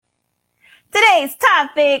Today's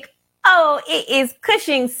topic, it is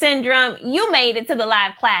Cushing's syndrome. You made it to the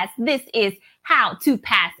live class. This is how to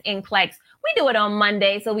pass NCLEX. We do it on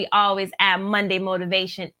Monday, so we always add Monday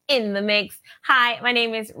motivation in the mix. Hi, my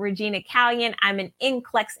name is Regina Callion. I'm an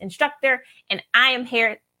NCLEX instructor, and I am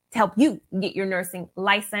here to help you get your nursing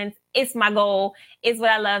license. It's my goal. It's what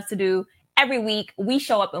I love to do. Every week, we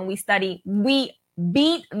show up and we study. We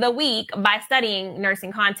beat the week by studying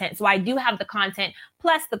nursing content. So I do have the content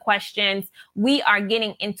plus the questions. We are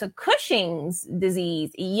getting into Cushing's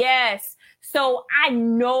disease. Yes. So I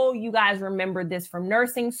know you guys remember this from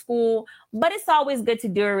nursing school, but it's always good to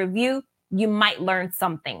do a review. You might learn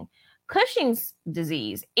something. Cushing's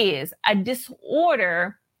disease is a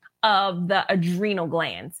disorder of the adrenal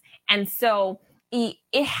glands. And so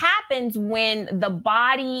it happens when the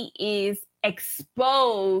body is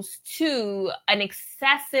exposed to an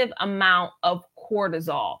excessive amount of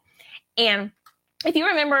cortisol. And if you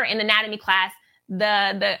remember in anatomy class,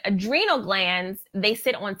 the adrenal glands, they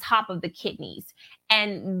sit on top of the kidneys,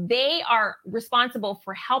 and they are responsible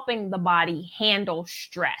for helping the body handle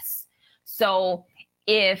stress. So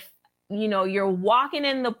if you're walking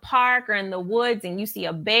in the park or in the woods and you see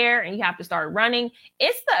a bear and you have to start running,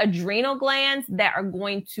 it's the adrenal glands that are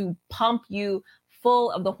going to pump you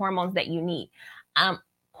full of the hormones that you need.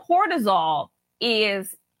 Cortisol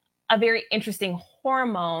is a very interesting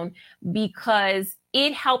hormone because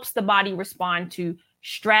it helps the body respond to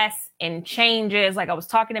stress and changes. Like I was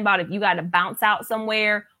talking about, if you got to bounce out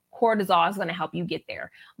somewhere, cortisol is going to help you get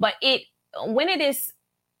there. But when it is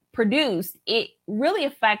produced, it really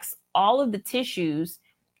affects all of the tissues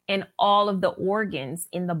and all of the organs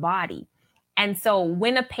in the body. And so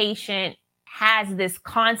when a patient has this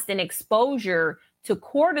constant exposure to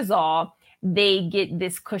cortisol, they get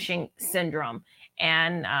this Cushing syndrome.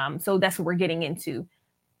 And so that's what we're getting into.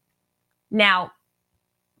 Now,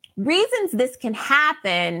 reasons this can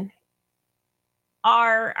happen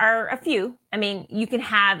are a few. I mean, you can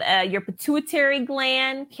have your pituitary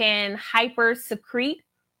gland can hypersecrete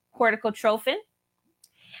corticotrophin.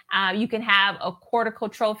 You can have a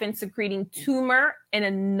corticotrophin secreting tumor in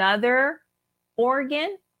another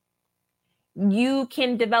organ. You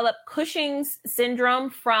can develop Cushing's syndrome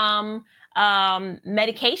from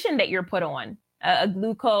medication that you're put on, a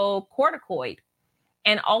glucocorticoid.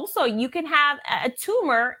 And also you can have a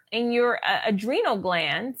tumor in your adrenal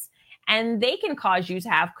glands, and they can cause you to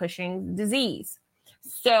have Cushing's disease.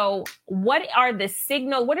 So what are the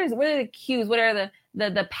signals? What are the cues? What are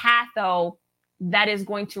the patho that is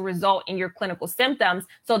going to result in your clinical symptoms?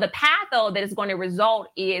 So the patho that is going to result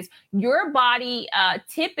is your body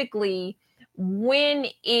typically when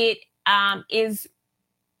it is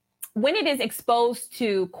exposed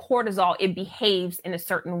to cortisol, it behaves in a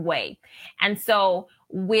certain way. And so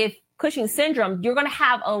with Cushing's syndrome, you're going to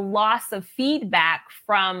have a loss of feedback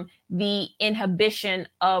from the inhibition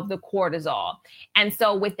of the cortisol. And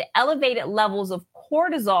so with the elevated levels of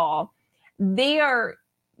cortisol, they're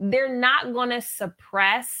not going to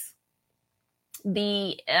suppress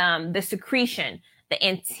the secretion,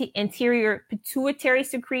 the anterior pituitary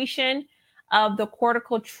secretion of the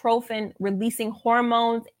corticotrophin releasing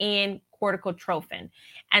hormones and corticotrophin.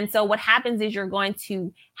 And so what happens is you're going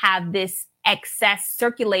to have this excess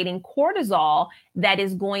circulating cortisol that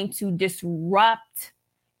is going to disrupt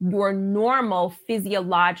your normal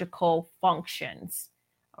physiological functions.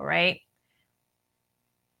 All right.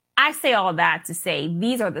 I say all that to say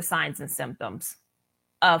these are the signs and symptoms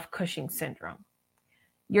of Cushing's syndrome.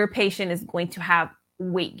 Your patient is going to have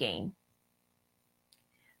weight gain.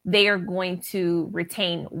 They are going to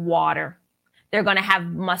retain water. They're going to have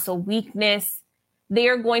muscle weakness. They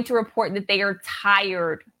are going to report that they are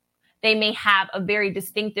tired. They may have a very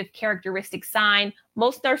distinctive characteristic sign.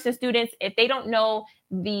 Most nursing students, if they don't know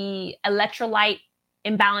the electrolyte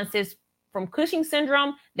imbalances from Cushing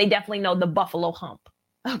syndrome, they definitely know the buffalo hump.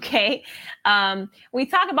 Okay. When we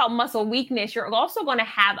talk about muscle weakness, you're also going to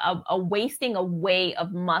have a wasting away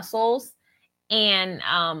of muscles, and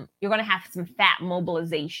you're going to have some fat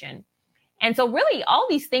mobilization. And so really all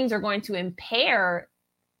these things are going to impair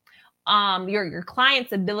your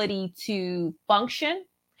client's ability to function.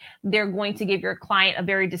 They're going to give your client a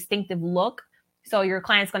very distinctive look. So your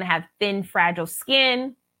client's going to have thin, fragile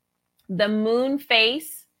skin, the moon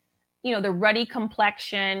face, the ruddy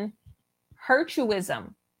complexion,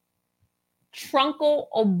 hirsutism, truncal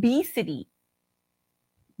obesity,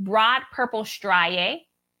 broad purple striae,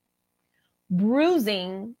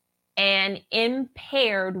 bruising, and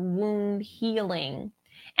impaired wound healing.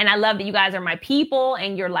 And I love that you guys are my people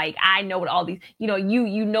and you're like, I know what all these, you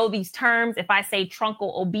know these terms. If I say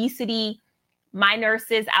truncal obesity, my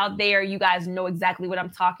nurses out there, you guys know exactly what I'm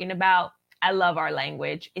talking about. I love our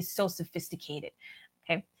language. It's so sophisticated.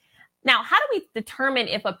 Okay. Now, how do we determine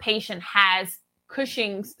if a patient has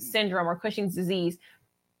Cushing's syndrome or Cushing's disease?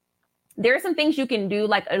 There are some things you can do,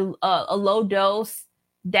 like a low dose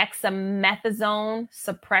dexamethasone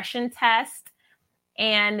suppression test.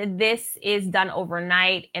 And this is done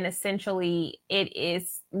overnight. And essentially, it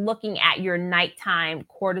is looking at your nighttime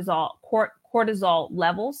cortisol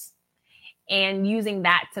levels and using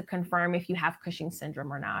that to confirm if you have Cushing's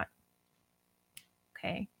syndrome or not.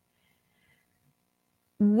 Okay.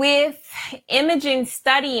 With imaging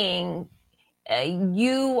studying,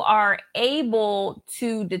 you are able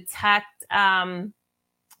to detect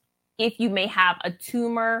if you may have a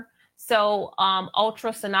tumor. So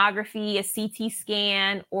ultrasonography, a CT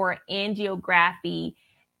scan, or angiography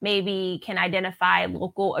maybe can identify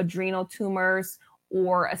local adrenal tumors,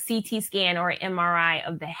 or a CT scan or MRI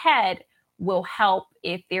of the head will help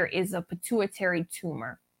if there is a pituitary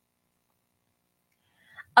tumor.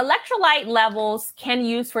 Electrolyte levels can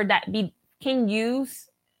use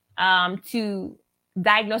to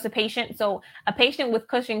diagnose a patient. So a patient with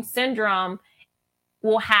Cushing's syndrome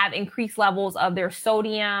will have increased levels of their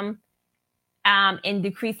sodium and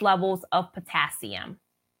decreased levels of potassium.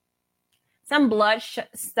 Some blood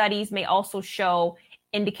studies may also show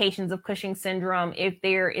indications of Cushing's syndrome if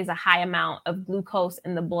there is a high amount of glucose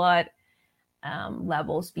in the blood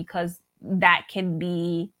levels, because that can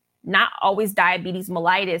be not always diabetes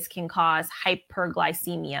mellitus can cause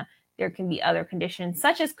hyperglycemia. There can be other conditions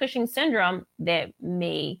such as Cushing's syndrome that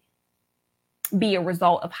may be a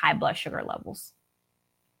result of high blood sugar levels.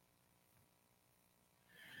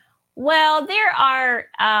 Well, there are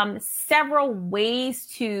several ways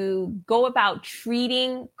to go about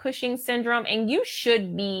treating Cushing's syndrome, and you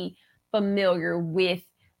should be familiar with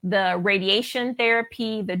the radiation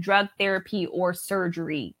therapy, the drug therapy, or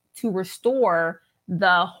surgery to restore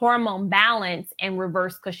the hormone balance and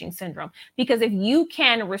reverse Cushing's syndrome. Because if you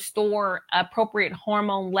can restore appropriate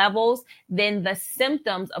hormone levels, then the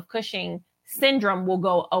symptoms of Cushing syndrome will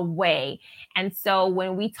go away. And so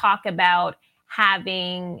when we talk about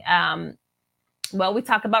having, we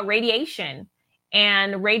talk about radiation,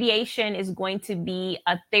 and radiation is going to be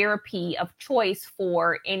a therapy of choice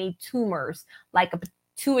for any tumors, like a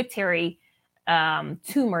pituitary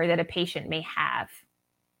tumor that a patient may have.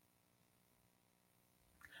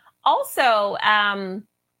 Also, I'll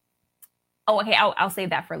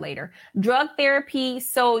save that for later. Drug therapy.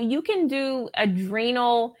 So you can do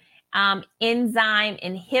adrenal enzyme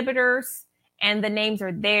inhibitors, and the names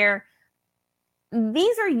are there.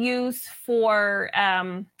 These are used for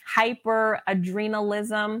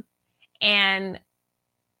hyperadrenalism, and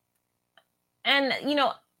you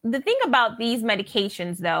know, the thing about these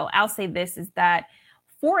medications, though, I'll say this, is that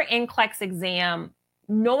for NCLEX exam,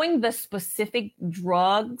 knowing the specific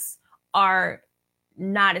drugs are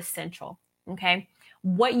not essential, okay?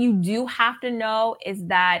 What you do have to know is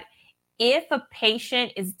that if a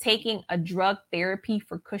patient is taking a drug therapy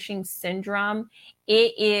for Cushing's syndrome,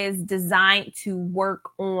 it is designed to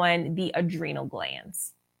work on the adrenal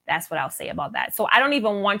glands. That's what I'll say about that. So I don't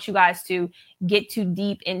even want you guys to get too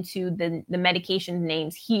deep into the medication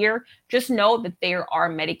names here. Just know that there are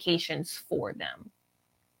medications for them.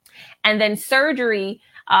 And then surgery.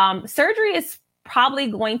 Surgery is probably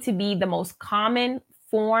going to be the most common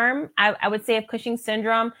form, I would say, of Cushing's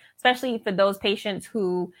syndrome, especially for those patients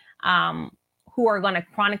who are going to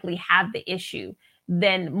chronically have the issue.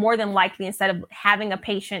 Then more than likely, instead of having a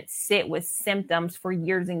patient sit with symptoms for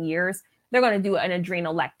years and years, they're going to do an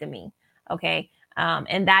adrenalectomy, okay?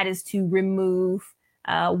 And that is to remove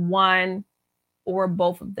one or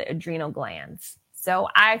both of the adrenal glands. So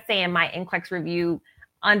I say in my NCLEX review,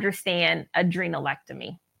 understand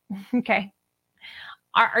adrenalectomy, okay?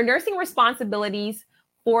 Our nursing responsibilities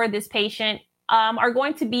for this patient are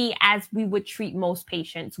going to be as we would treat most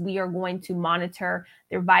patients. We are going to monitor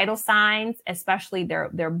their vital signs, especially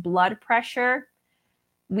their blood pressure.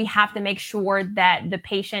 We have to make sure that the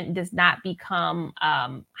patient does not become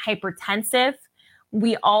hypertensive.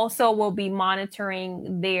 We also will be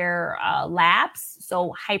monitoring their labs,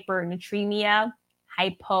 so hypernatremia,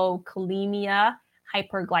 hypokalemia,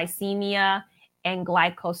 hyperglycemia, and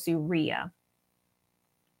glycosuria.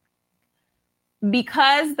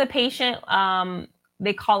 Because the patient,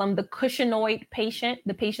 they call him the Cushingoid patient,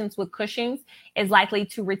 the patients with Cushing's, is likely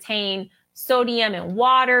to retain sodium and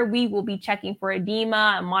water, we will be checking for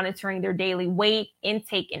edema and monitoring their daily weight,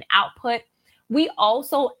 intake, and output. We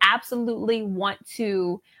also absolutely want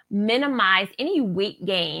to minimize any weight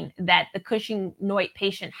gain that the Cushingoid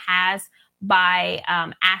patient has by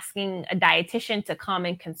asking a dietitian to come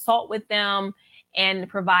and consult with them and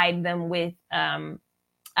provide them with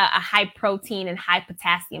a high protein and high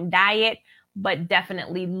potassium diet, but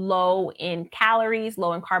definitely low in calories,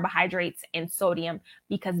 low in carbohydrates and sodium,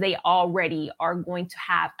 because they already are going to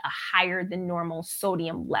have a higher than normal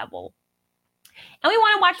sodium level. And we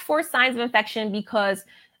want to watch for signs of infection because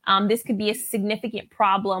this could be a significant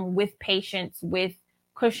problem with patients with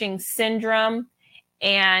Cushing's syndrome.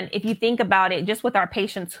 And if you think about it, just with our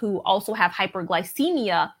patients who also have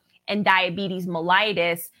hyperglycemia and diabetes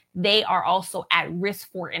mellitus, they are also at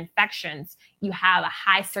risk for infections. You have a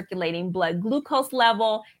high circulating blood glucose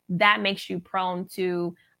level that makes you prone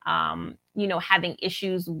to, having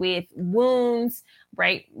issues with wounds,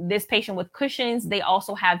 right? This patient with Cushing's, they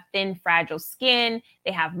also have thin, fragile skin.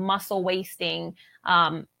 They have muscle wasting,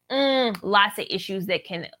 lots of issues that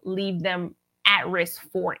can leave them at risk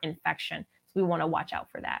for infection. So we want to watch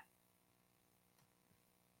out for that.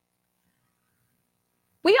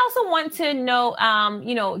 We also want to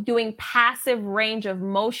know, doing passive range of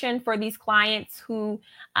motion for these clients who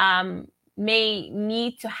may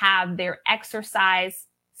need to have their exercise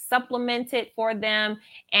supplemented for them.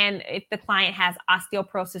 And if the client has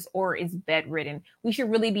osteoporosis or is bedridden, we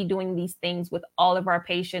should really be doing these things with all of our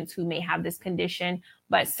patients who may have this condition,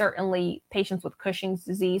 but certainly patients with Cushing's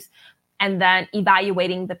disease, and then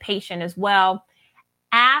evaluating the patient as well.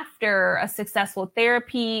 After a successful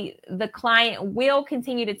therapy, the client will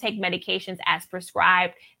continue to take medications as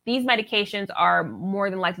prescribed. These medications are more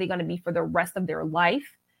than likely going to be for the rest of their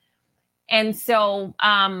life. And so,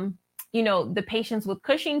 the patients with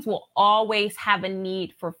Cushing's will always have a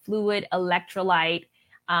need for fluid, electrolyte,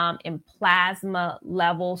 and plasma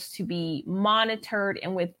levels to be monitored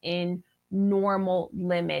and within normal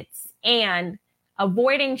limits. And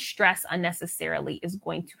avoiding stress unnecessarily is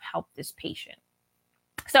going to help this patient.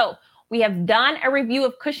 So we have done a review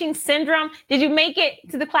of Cushing's syndrome. Did you make it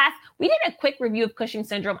to the class? We did a quick review of Cushing's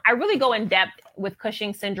syndrome. I really go in depth with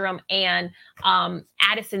Cushing's syndrome and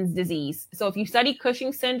Addison's disease. So if you study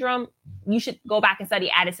Cushing's syndrome, you should go back and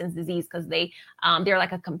study Addison's disease because they're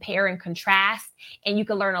like a compare and contrast, and you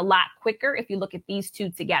can learn a lot quicker if you look at these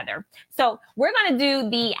two together. So we're going to do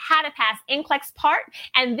the how to pass NCLEX part,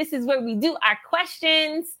 and this is where we do our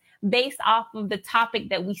questions based off of the topic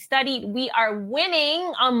that we studied. We are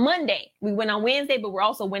winning on Monday. We win on Wednesday, but we're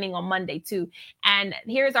also winning on Monday too. And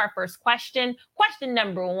here's our first question. Question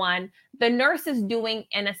number 1, the nurse is doing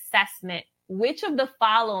an assessment. Which of the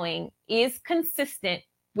following is consistent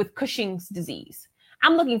with Cushing's disease?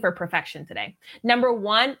 I'm looking for perfection today. Number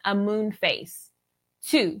 1, a moon face.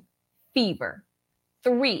 2, fever.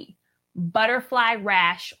 3, butterfly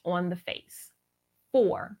rash on the face.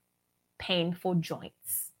 4, painful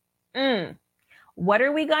joints. What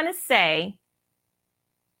are we going to say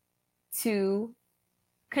to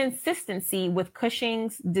consistency with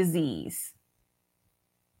Cushing's disease?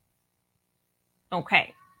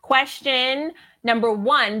 Okay. Question number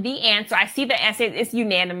 1, the answer. I see the answer. It's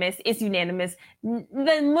unanimous. It's unanimous.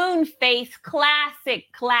 The moon face,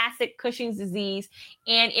 classic Cushing's disease.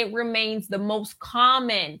 And it remains the most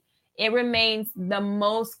common. It remains the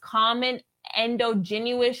most common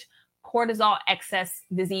endogenous cortisol excess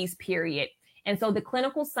disease, period. And so the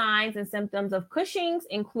clinical signs and symptoms of Cushing's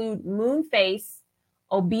include moon face,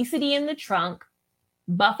 obesity in the trunk,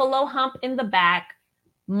 buffalo hump in the back,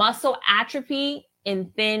 muscle atrophy,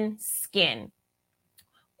 and thin skin.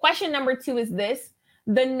 Question number 2 is this.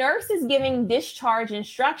 The nurse is giving discharge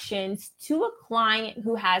instructions to a client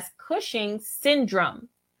who has Cushing's syndrome.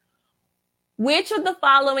 Which of the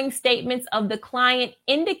following statements of the client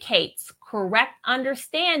indicates correct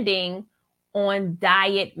understanding on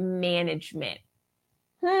diet management?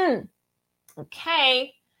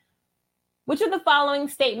 Okay. Which of the following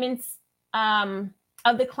statements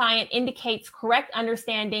of the client indicates correct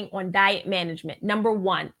understanding on diet management? Number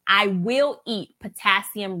 1, I will eat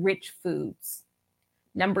potassium-rich foods.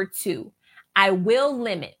 Number 2, I will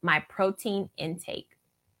limit my protein intake.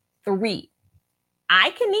 3,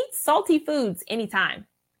 I can eat salty foods anytime.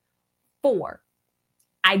 4,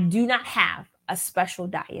 I do not have a special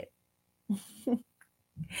diet.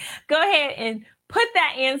 Go ahead and put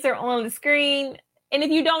that answer on the screen. And if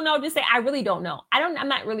you don't know, just say, I really don't know. I'm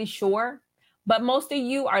not really sure, but most of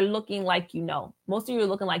you are looking like you know. Most of you are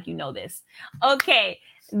looking like you know this. Okay.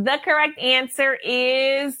 The correct answer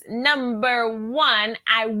is number 1,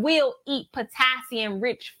 I will eat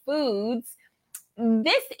potassium-rich foods.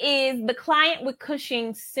 This is the client with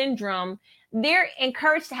Cushing's syndrome. They're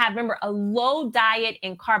encouraged to have, remember, a low diet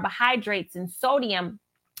in carbohydrates and sodium,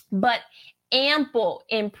 but ample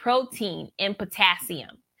in protein and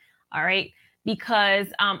potassium. All right. Because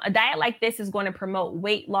a diet like this is going to promote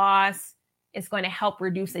weight loss, It's going to help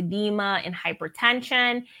reduce edema and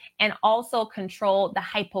hypertension, and also control the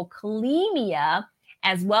hypokalemia,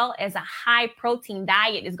 as well as a high protein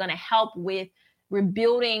diet is going to help with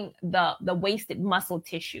rebuilding the wasted muscle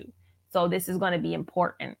tissue. So this is going to be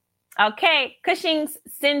important. Okay, Cushing's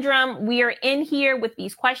syndrome. We are in here with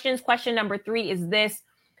these questions. Question number 3 is this.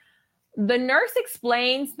 The nurse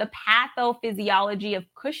explains the pathophysiology of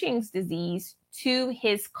Cushing's disease to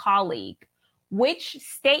his colleague. Which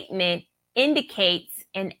statement indicates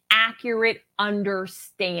an accurate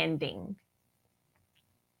understanding?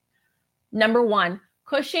 Number 1,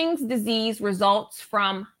 Cushing's disease results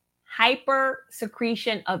from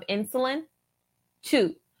hypersecretion of insulin.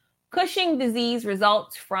 2, Cushing disease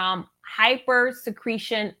results from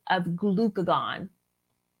hypersecretion of glucagon.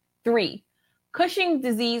 3, Cushing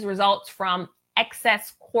disease results from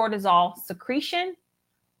excess cortisol secretion.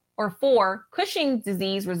 Or 4, Cushing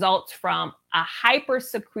disease results from a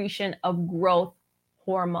hypersecretion of growth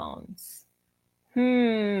hormones.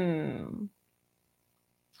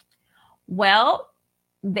 Well,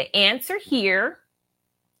 the answer here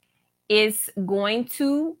is going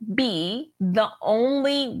to be the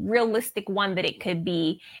only realistic one that it could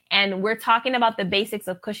be. And we're talking about the basics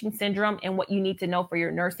of Cushing syndrome and what you need to know for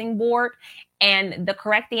your nursing board. And the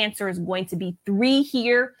correct answer is going to be 3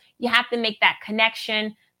 here. You have to make that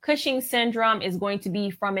connection. Cushing syndrome is going to be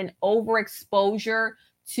from an overexposure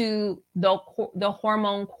to the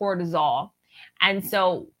hormone cortisol. And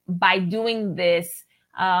so by doing this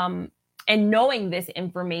and knowing this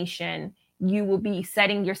information, you will be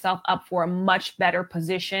setting yourself up for a much better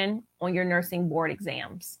position on your nursing board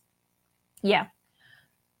exams. Yeah.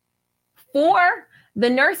 4, the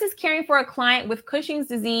nurse is caring for a client with Cushing's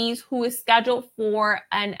disease who is scheduled for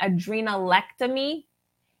an adrenalectomy.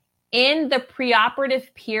 In the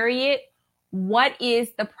preoperative period, what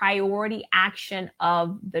is the priority action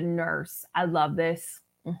of the nurse? I love this.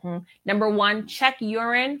 Number 1, check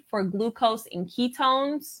urine for glucose and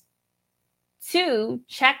ketones. 2,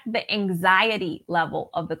 check the anxiety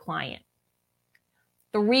level of the client.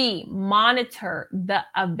 3, monitor the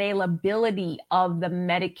availability of the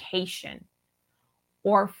medication.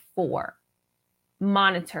 Or 4,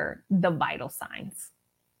 monitor the vital signs.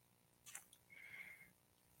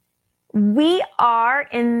 We're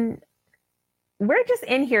just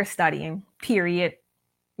in here studying, period.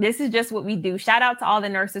 This is just what we do. Shout out to all the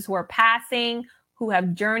nurses who are passing, who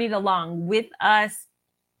have journeyed along with us,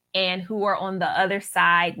 and who are on the other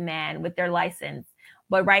side, man, with their license.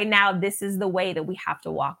 But right now, this is the way that we have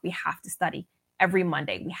to walk. We have to study every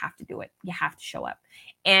Monday. We have to do it. You have to show up.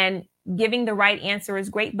 And giving the right answer is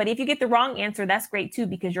great. But if you get the wrong answer, that's great too,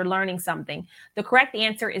 because you're learning something. The correct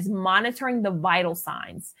answer is monitoring the vital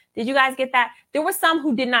signs. Did you guys get that? There were some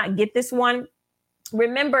who did not get this one.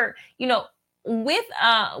 Remember, with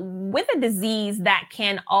a disease that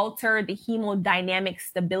can alter the hemodynamic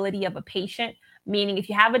stability of a patient, meaning if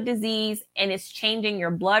you have a disease and it's changing your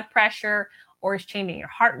blood pressure or it's changing your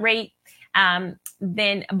heart rate,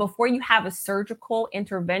 then before you have a surgical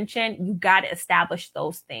intervention, you got to establish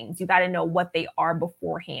those things. You got to know what they are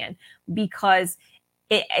beforehand, because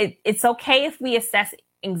it's okay if we assess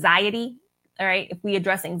anxiety, all right, if we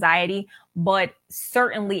address anxiety, but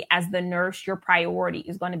certainly as the nurse, your priority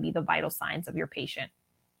is going to be the vital signs of your patient.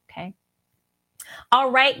 Okay.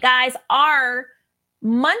 All right, guys, our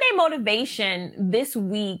Monday motivation this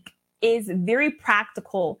week is very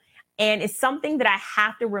practical. And it's something that I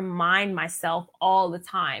have to remind myself all the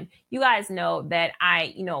time. You guys know that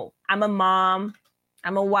I'm a mom,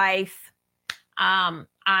 I'm a wife, I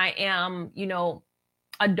am,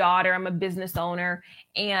 a daughter, I'm a business owner,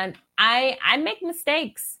 and I make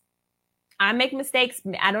mistakes. I make mistakes.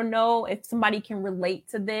 I don't know if somebody can relate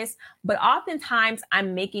to this, but oftentimes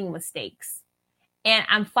I'm making mistakes. And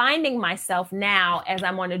I'm finding myself now, as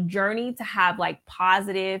I'm on a journey to have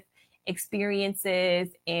positive experiences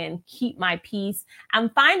and keep my peace, I'm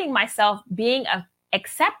finding myself being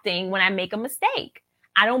accepting when I make a mistake.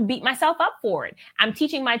 I don't beat myself up for it. I'm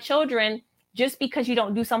teaching my children, just because you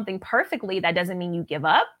don't do something perfectly, that doesn't mean you give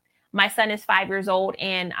up. My son is 5 years old,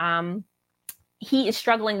 and he is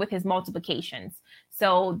struggling with his multiplications.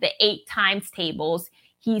 So the 8 times tables,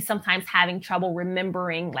 he's sometimes having trouble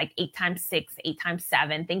remembering 8 times 6, 8 times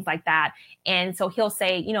 7, things like that. And so he'll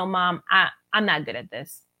say, Mom, I'm not good at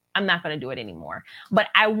this. I'm not going to do it anymore. But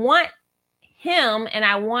I want him, and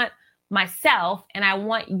I want myself, and I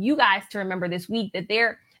want you guys to remember this week that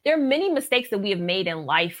there are many mistakes that we have made in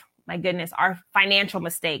life. My goodness, our financial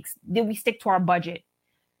mistakes. Did we stick to our budget?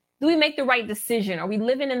 Do we make the right decision? Are we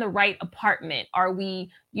living in the right apartment? Are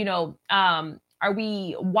we, are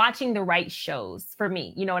we watching the right shows? For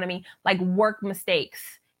me, you know what I mean? Work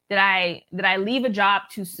mistakes. Did I leave a job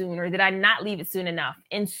too soon, or did I not leave it soon enough?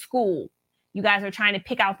 In school, you guys are trying to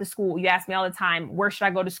pick out the school. You ask me all the time, where should I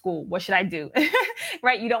go to school? What should I do?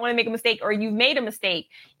 Right? You don't want to make a mistake, or you've made a mistake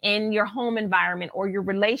in your home environment or your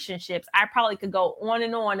relationships. I probably could go on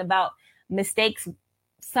and on about mistakes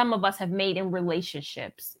some of us have made in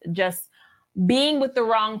relationships. Just being with the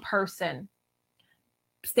wrong person,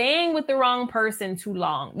 staying with the wrong person too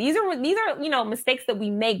long. These are, mistakes that we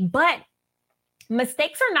make, but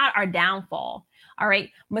mistakes are not our downfall. All right.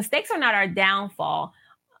 Mistakes are not our downfall.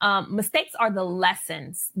 Mistakes are the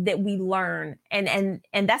lessons that we learn. And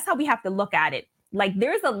that's how we have to look at it. Like,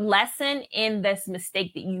 there's a lesson in this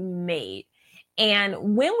mistake that you made.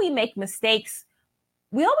 And when we make mistakes,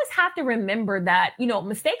 we always have to remember that,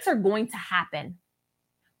 mistakes are going to happen,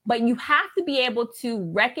 but you have to be able to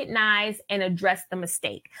recognize and address the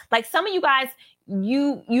mistake. Like, some of you guys,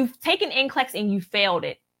 you've taken NCLEX and you failed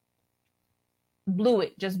it. Blew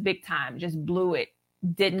it, just big time, just blew it.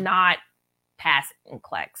 Did not pass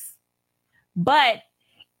NCLEX. But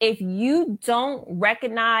if you don't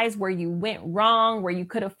recognize where you went wrong, where you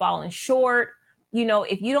could have fallen short,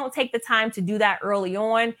 if you don't take the time to do that early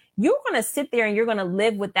on, you're going to sit there and you're going to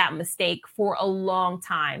live with that mistake for a long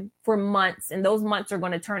time, for months. And those months are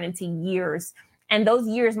going to turn into years. And those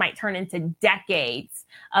years might turn into decades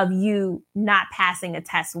of you not passing a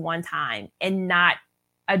test one time and not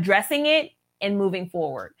addressing it and moving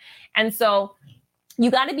forward. And so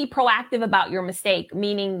you got to be proactive about your mistake,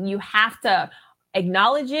 meaning you have to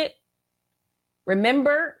acknowledge it.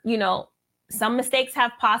 Remember, some mistakes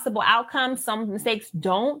have possible outcomes. Some mistakes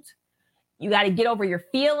don't. You got to get over your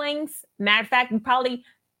feelings. Matter of fact, you probably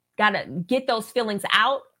got to get those feelings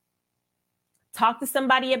out. Talk to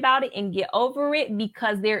somebody about it and get over it,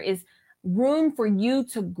 because there is room for you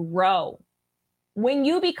to grow. When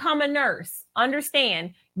you become a nurse,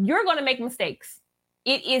 understand you're going to make mistakes.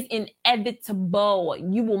 It is inevitable.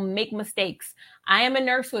 You will make mistakes. I am a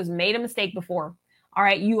nurse who has made a mistake before. All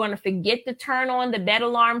right. You're going to forget to turn on the bed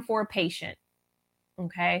alarm for a patient.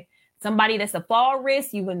 Okay. Somebody that's a fall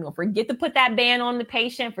risk, you will forget to put that band on the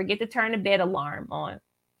patient, forget to turn the bed alarm on.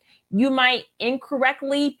 You might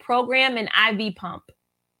incorrectly program an IV pump.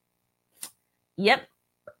 Yep.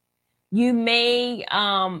 You may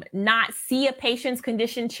not see a patient's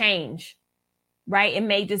condition change, right? It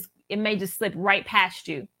may just slip right past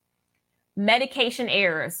you. Medication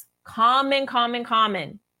errors,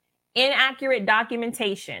 common. Inaccurate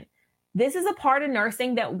documentation. This is a part of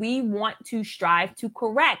nursing that we want to strive to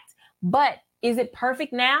correct. But is it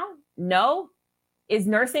perfect now? No. Is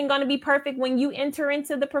nursing going to be perfect when you enter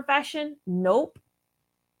into the profession? Nope.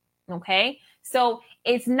 Okay. So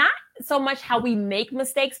it's not so much how we make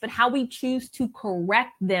mistakes, but how we choose to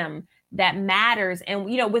correct them that matters. And,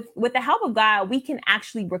 with the help of God, we can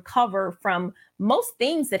actually recover from most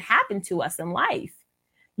things that happen to us in life.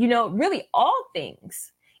 Really all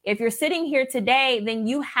things. If you're sitting here today, then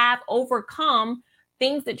you have overcome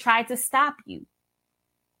things that tried to stop you.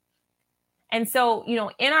 And so,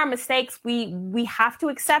 in our mistakes, we have to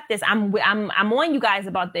accept this. I'm on you guys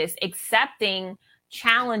about this, accepting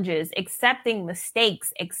challenges, accepting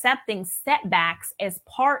mistakes, accepting setbacks as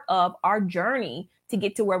part of our journey to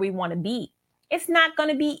get to where we want to be. It's not going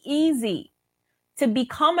to be easy. To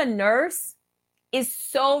become a nurse is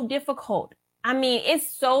so difficult. I mean, it's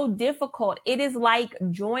so difficult. It is like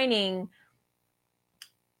joining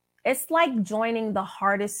the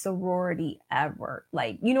hardest sorority ever.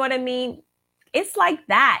 Like, you know what I mean? It's like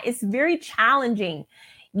that. It's very challenging.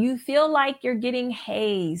 You feel like you're getting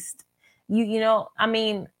hazed.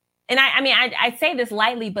 I say this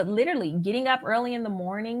lightly, but literally getting up early in the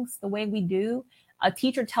mornings the way we do, a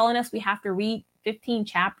teacher telling us we have to read 15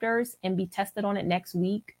 chapters and be tested on it next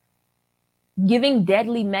week, giving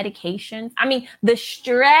deadly medications. I mean, the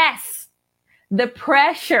stress, the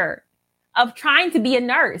pressure of trying to be a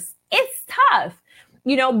nurse, it's tough,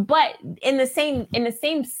 but in the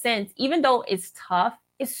same sense, even though it's tough,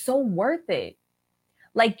 it's so worth it.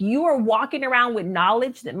 Like, you are walking around with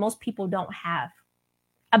knowledge that most people don't have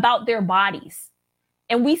about their bodies.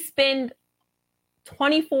 And we spend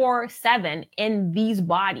 24/7 in these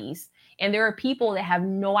bodies. And there are people that have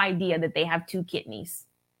no idea that they have two kidneys.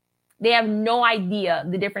 They have no idea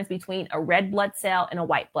the difference between a red blood cell and a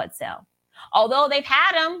white blood cell. Although they've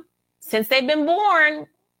had them since they've been born,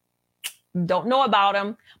 don't know about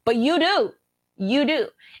them, but you do.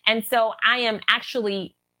 And so I am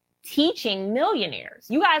actually teaching millionaires.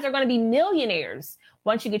 You guys are going to be millionaires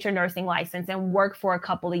once you get your nursing license and work for a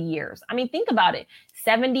couple of years. I mean, think about it.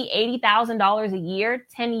 $70,000, $80,000 a year,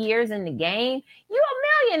 10 years in the game, you're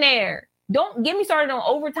a millionaire. Don't get me started on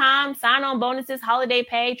overtime, sign-on bonuses, holiday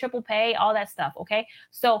pay, triple pay, all that stuff, okay?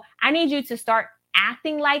 So I need you to start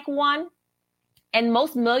acting like one. And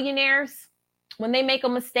most millionaires, when they make a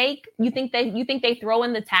mistake, you think they throw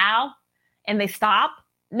in the towel and they stop?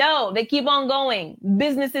 No, they keep on going.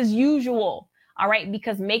 Business as usual. All right,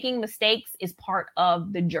 because making mistakes is part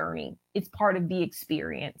of the journey. It's part of the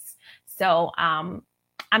experience. So I'm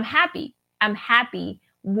happy. I'm happy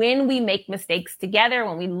when we make mistakes together,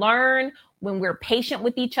 when we learn, when we're patient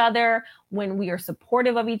with each other, when we are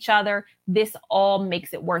supportive of each other. This all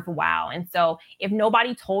makes it worthwhile. And so if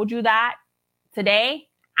nobody told you that today,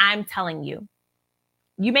 I'm telling you,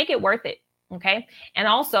 you make it worth it. Okay. And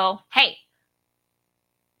also, hey,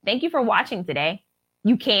 thank you for watching today.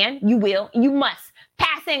 You can, you will, you must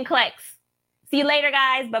pass NCLEX. See you later,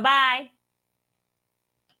 guys. Bye-bye.